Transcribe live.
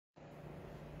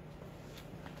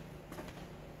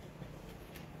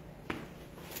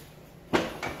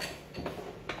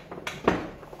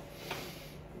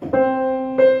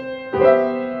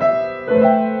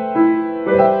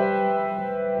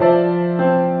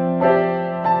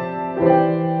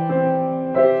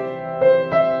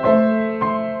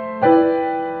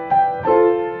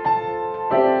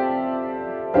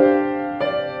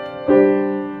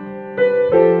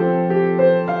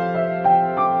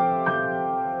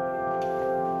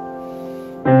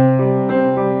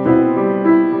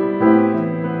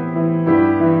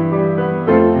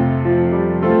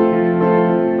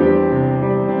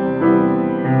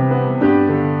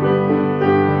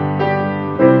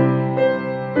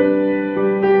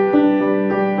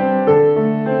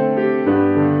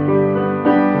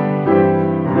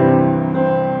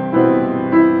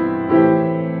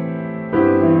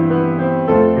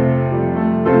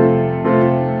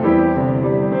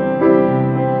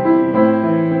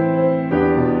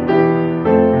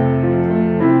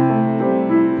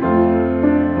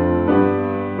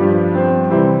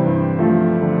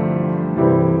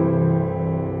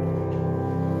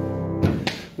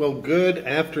good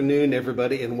afternoon,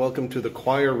 everybody, and welcome to the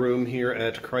choir room here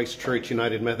at Christ Church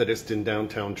United Methodist in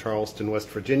downtown Charleston, West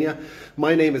Virginia.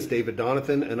 My name is David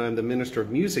Donathan, and I'm the minister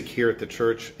of music here at the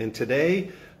church. And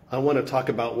today, I want to talk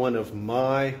about one of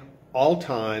my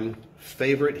all-time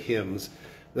favorite hymns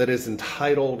that is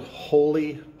entitled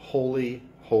Holy, Holy,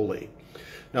 Holy.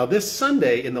 Now, this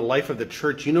Sunday in the life of the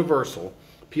Church Universal,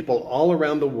 people all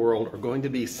around the world are going to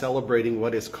be celebrating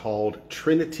what is called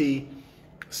Trinity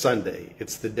Sunday.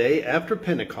 It's the day after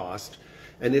Pentecost,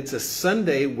 and it's a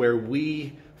Sunday where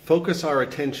we focus our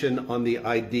attention on the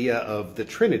idea of the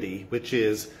Trinity, which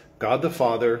is God the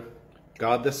Father,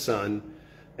 God the Son,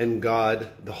 and God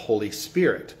the Holy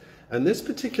Spirit. And this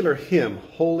particular hymn,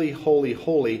 Holy, Holy,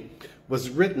 Holy, was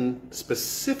written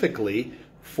specifically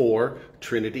for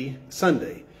Trinity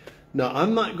Sunday. Now,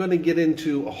 I'm not going to get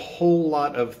into a whole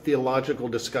lot of theological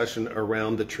discussion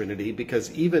around the Trinity because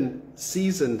even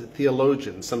seasoned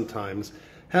theologians sometimes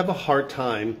have a hard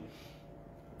time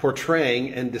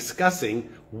portraying and discussing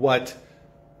what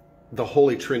the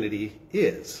Holy Trinity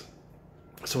is.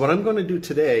 So what I'm going to do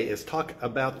today is talk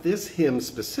about this hymn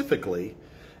specifically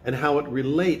and how it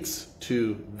relates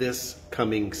to this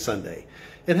coming Sunday.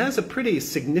 It has a pretty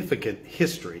significant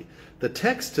history. The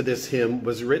text to this hymn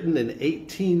was written in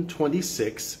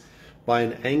 1826 by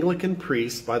an Anglican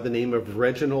priest by the name of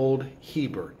Reginald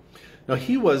Heber. Now,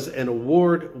 he was an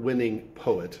award-winning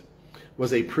poet,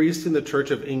 was a priest in the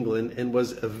Church of England, and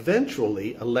was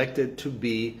eventually elected to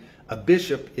be a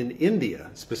bishop in India,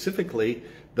 specifically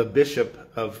the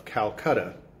Bishop of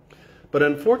Calcutta. But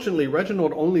unfortunately,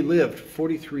 Reginald only lived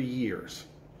 43 years.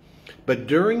 But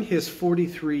during his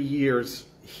 43 years,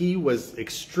 he was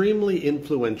extremely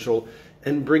influential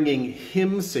in bringing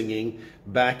hymn singing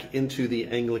back into the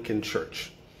Anglican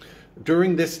Church.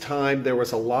 During this time, there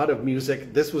was a lot of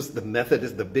music. This was the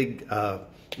Methodist, the big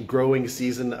growing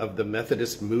season of the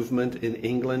Methodist movement in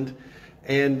England.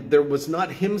 And there was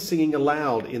not hymn singing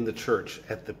allowed in the church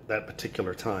at that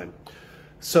particular time.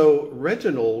 So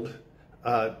Reginald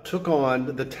took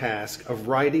on the task of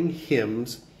writing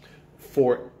hymns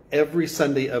for every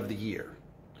Sunday of the year.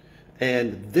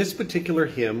 And this particular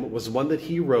hymn was one that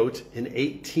he wrote in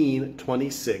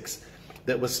 1826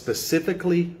 that was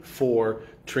specifically for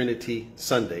Trinity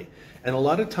Sunday. And a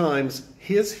lot of times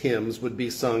his hymns would be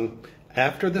sung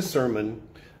after the sermon,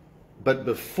 but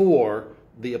before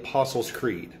the Apostles'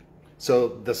 Creed. So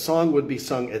the song would be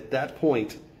sung at that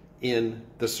point in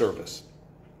the service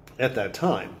at that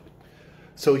time.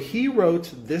 So he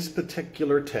wrote this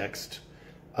particular text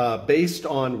based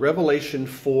on Revelation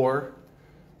 4,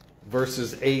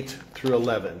 verses 8 through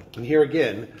 11. And here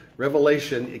again,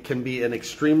 Revelation, it can be an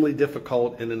extremely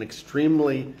difficult and an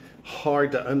extremely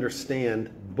hard to understand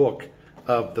book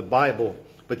of the Bible.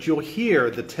 But you'll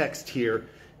hear the text here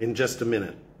in just a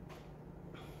minute.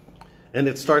 And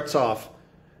it starts off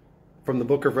from the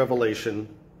book of Revelation,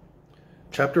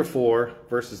 chapter 4,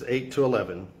 verses 8 to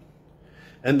 11.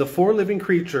 And the four living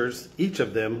creatures, each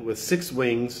of them with 6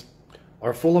 wings,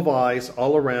 are full of eyes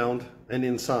all around and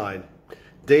inside.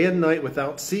 Day and night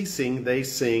without ceasing they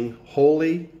sing,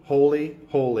 Holy, Holy,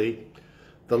 Holy,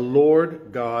 the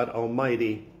Lord God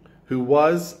Almighty, who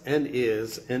was and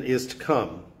is to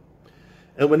come.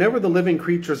 And whenever the living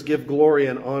creatures give glory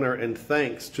and honor and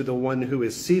thanks to the one who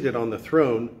is seated on the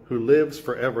throne, who lives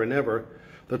forever and ever,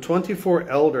 the 24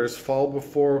 elders fall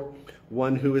before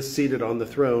one who is seated on the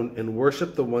throne and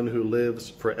worship the one who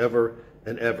lives forever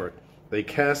and ever. They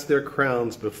cast their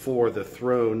crowns before the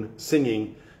throne,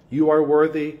 singing, You are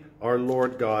worthy, our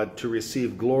Lord God, to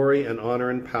receive glory and honor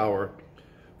and power,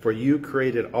 for you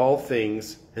created all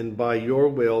things, and by your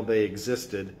will they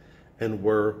existed and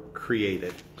were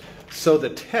created. So the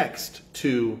text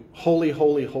to Holy,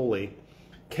 Holy, Holy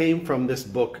came from this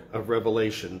book of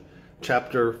Revelation,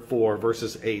 chapter 4,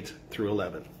 verses 8 through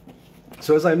 11.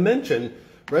 So as I mentioned,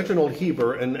 Reginald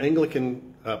Heber, an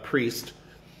Anglican priest,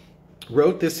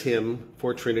 wrote this hymn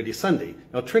for Trinity Sunday.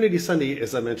 Now, Trinity Sunday,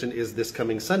 as I mentioned, is this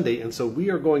coming Sunday, and so we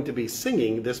are going to be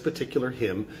singing this particular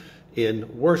hymn in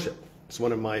worship. It's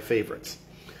one of my favorites.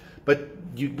 But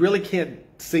you really can't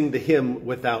sing the hymn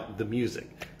without the music.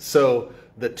 So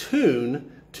the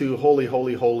tune to Holy,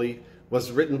 Holy, Holy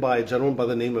was written by a gentleman by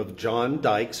the name of John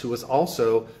Dykes, who was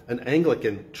also an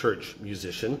Anglican church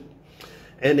musician.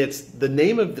 And it's the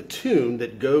name of the tune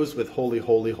that goes with Holy,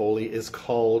 Holy, Holy is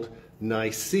called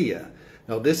Nicaea.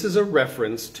 Now, this is a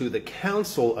reference to the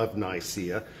Council of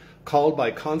Nicaea, called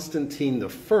by Constantine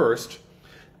I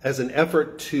as an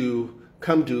effort to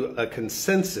come to a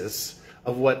consensus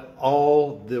of what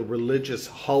all the religious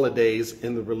holidays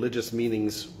and the religious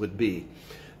meanings would be.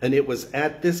 And it was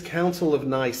at this Council of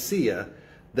Nicaea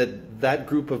that that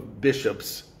group of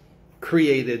bishops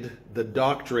created the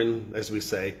doctrine, as we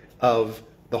say, of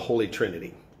the Holy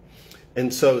Trinity.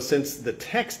 And so since the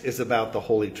text is about the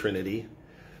Holy Trinity,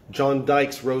 John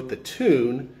Dykes wrote the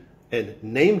tune and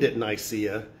named it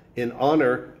Nicaea in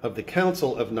honor of the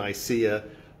Council of Nicaea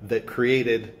that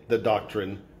created the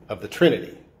doctrine of the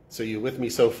Trinity. So you with me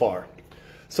so far?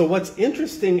 So what's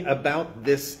interesting about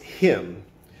this hymn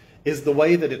is the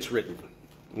way that it's written,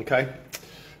 okay?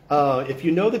 If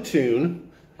you know the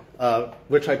tune,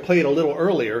 which I played a little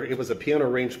earlier, it was a piano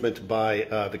arrangement by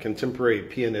the contemporary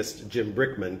pianist Jim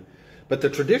Brickman, but the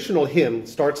traditional hymn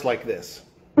starts like this.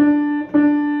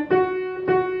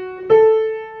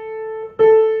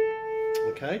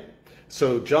 Okay?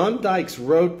 So John Dykes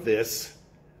wrote this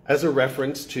as a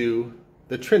reference to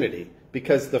the Trinity,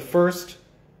 because the first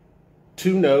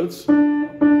two notes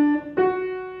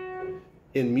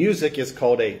in music is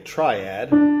called a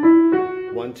triad.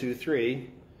 1, 2, 3.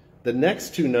 The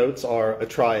next two notes are a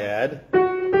triad.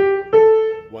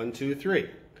 1, 2, 3.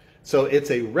 So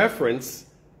it's a reference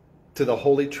to the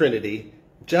Holy Trinity,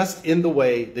 just in the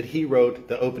way that he wrote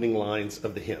the opening lines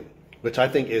of the hymn, which I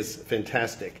think is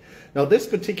fantastic. Now, this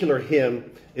particular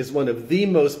hymn is one of the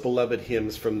most beloved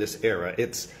hymns from this era.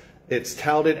 It's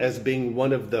touted as being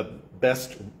one of the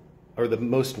best or the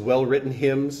most well-written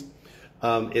hymns.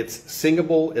 It's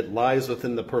singable. It lies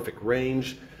within the perfect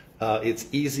range. It's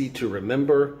easy to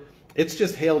remember. It's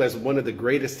just hailed as one of the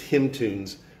greatest hymn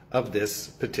tunes of this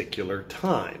particular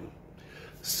time.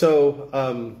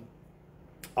 So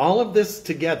all of this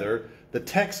together, the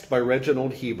text by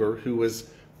Reginald Heber, who was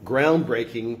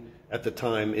groundbreaking at the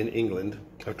time in England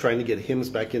of trying to get hymns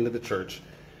back into the church,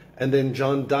 and then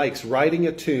John Dykes writing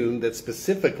a tune that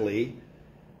specifically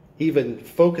even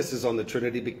focuses on the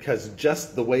Trinity, because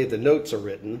just the way the notes are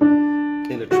written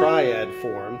in a triad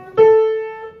form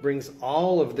brings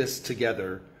all of this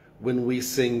together when we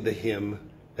sing the hymn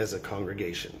as a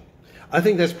congregation. I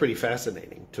think that's pretty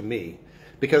fascinating to me,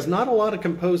 because not a lot of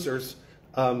composers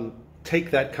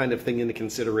take that kind of thing into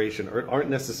consideration or aren't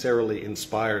necessarily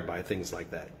inspired by things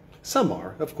like that. Some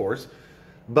are, of course,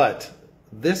 but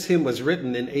this hymn was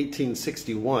written in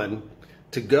 1861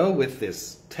 to go with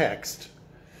this text,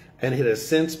 and it has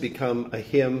since become a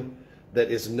hymn that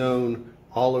is known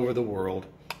all over the world,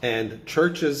 and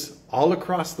churches all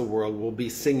across the world will be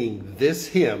singing this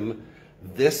hymn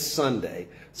this Sunday.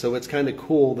 So it's kind of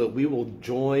cool that we will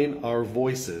join our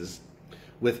voices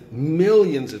with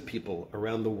millions of people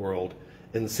around the world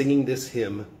in singing this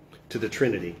hymn to the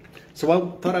Trinity. So what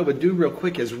I thought I would do real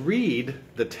quick is read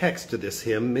the text to this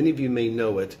hymn. Many of you may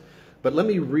know it, but let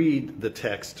me read the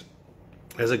text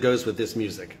as it goes with this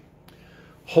music.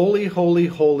 Holy, holy,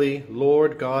 holy,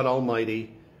 Lord God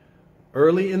Almighty,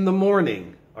 early in the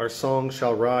morning our song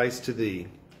shall rise to thee.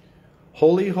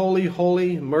 Holy, holy,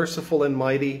 holy, merciful and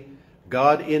mighty,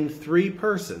 God in three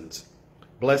persons,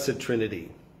 blessed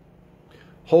Trinity.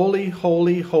 Holy,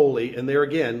 holy, holy, and there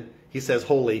again, he says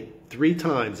holy 3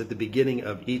 times at the beginning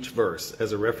of each verse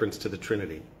as a reference to the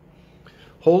Trinity.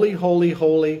 Holy, holy,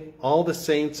 holy, all the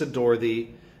saints adore thee,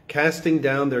 casting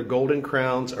down their golden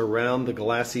crowns around the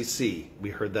glassy sea. We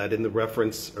heard that in the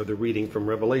reference or the reading from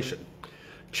Revelation.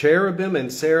 Cherubim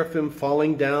and seraphim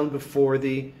falling down before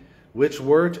thee, which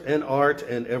wert and art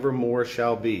and evermore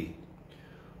shall be.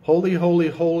 Holy, holy,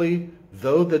 holy,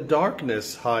 though the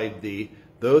darkness hide thee,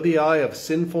 though the eye of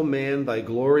sinful man thy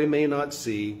glory may not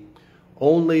see,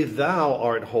 only thou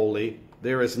art holy,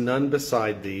 there is none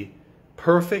beside thee,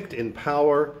 perfect in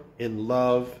power, in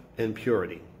love, and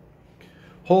purity.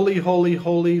 Holy, holy,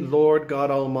 holy, Lord God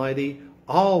Almighty,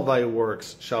 all thy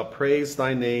works shall praise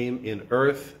thy name in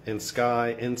earth and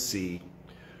sky and sea.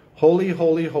 Holy,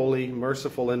 holy, holy,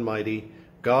 merciful and mighty,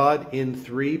 God in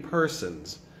three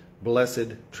persons,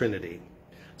 blessed Trinity.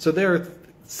 So there are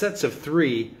sets of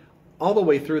 3 all the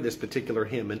way through this particular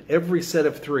hymn, and every set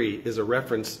of 3 is a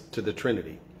reference to the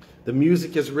Trinity. The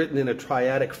music is written in a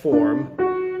triadic form,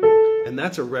 and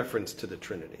that's a reference to the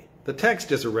Trinity. The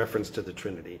text is a reference to the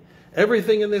Trinity.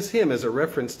 Everything in this hymn is a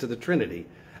reference to the Trinity,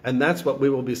 and that's what we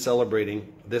will be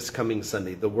celebrating this coming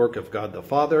Sunday. The work of God the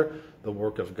Father, the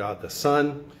work of God the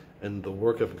Son, and the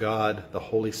work of God the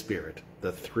Holy Spirit,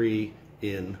 the 3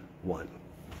 in 1.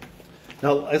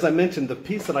 Now, as I mentioned, the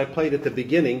piece that I played at the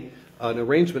beginning, an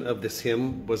arrangement of this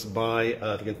hymn, was by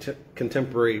the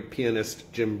contemporary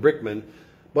pianist Jim Brickman.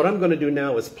 What I'm going to do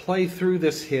now is play through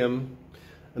this hymn,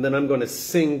 and then I'm going to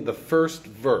sing the first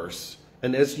verse.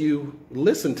 And as you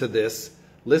listen to this,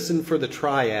 listen for the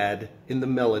triad in the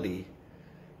melody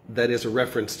that is a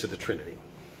reference to the Trinity.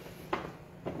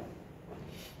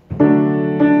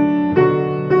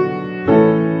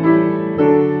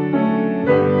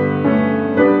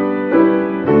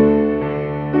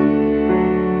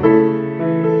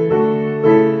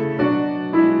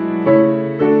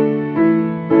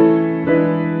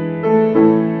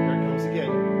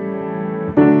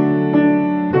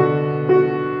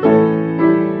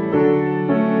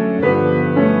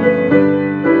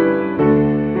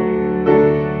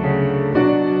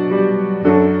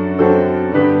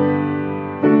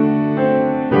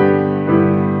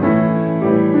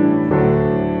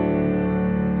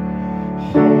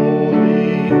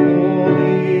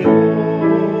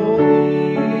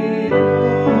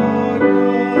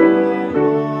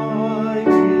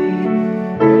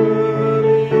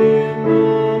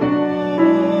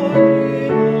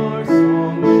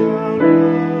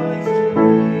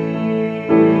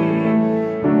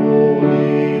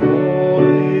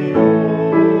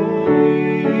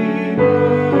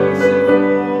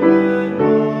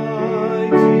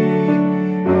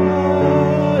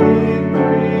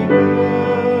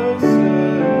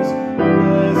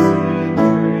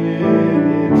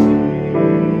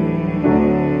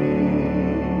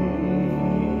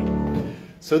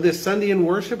 So this Sunday in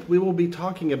worship, we will be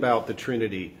talking about the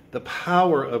Trinity, the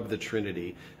power of the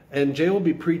Trinity. And Jay will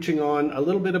be preaching on a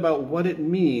little bit about what it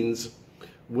means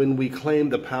when we claim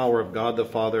the power of God the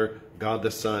Father, God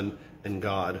the Son, and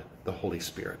God the Holy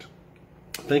Spirit.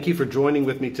 Thank you for joining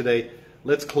with me today.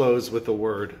 Let's close with a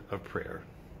word of prayer.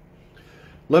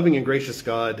 Loving and gracious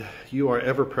God, you are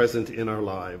ever present in our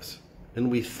lives, and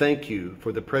we thank you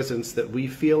for the presence that we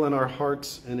feel in our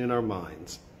hearts and in our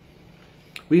minds.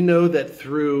 We know that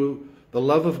through the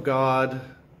love of God,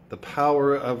 the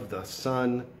power of the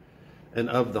Son, and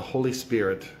of the Holy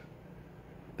Spirit,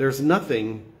 there's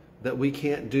nothing that we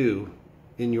can't do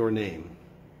in your name.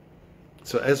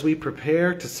 So as we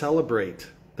prepare to celebrate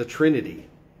the Trinity,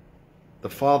 the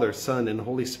Father, Son, and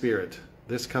Holy Spirit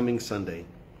this coming Sunday,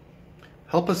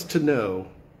 help us to know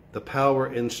the power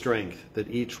and strength that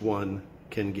each one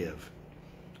can give.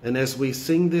 And as we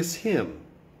sing this hymn,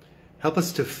 help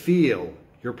us to feel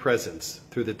your presence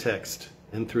through the text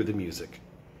and through the music.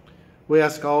 We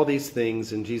ask all these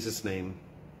things in Jesus' name.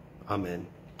 Amen.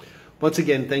 Once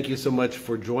again, thank you so much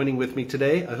for joining with me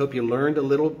today. I hope you learned a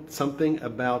little something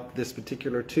about this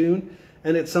particular tune,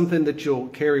 and it's something that you'll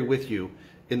carry with you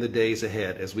in the days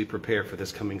ahead as we prepare for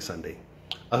this coming Sunday.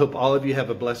 I hope all of you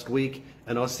have a blessed week,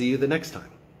 and I'll see you the next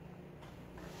time.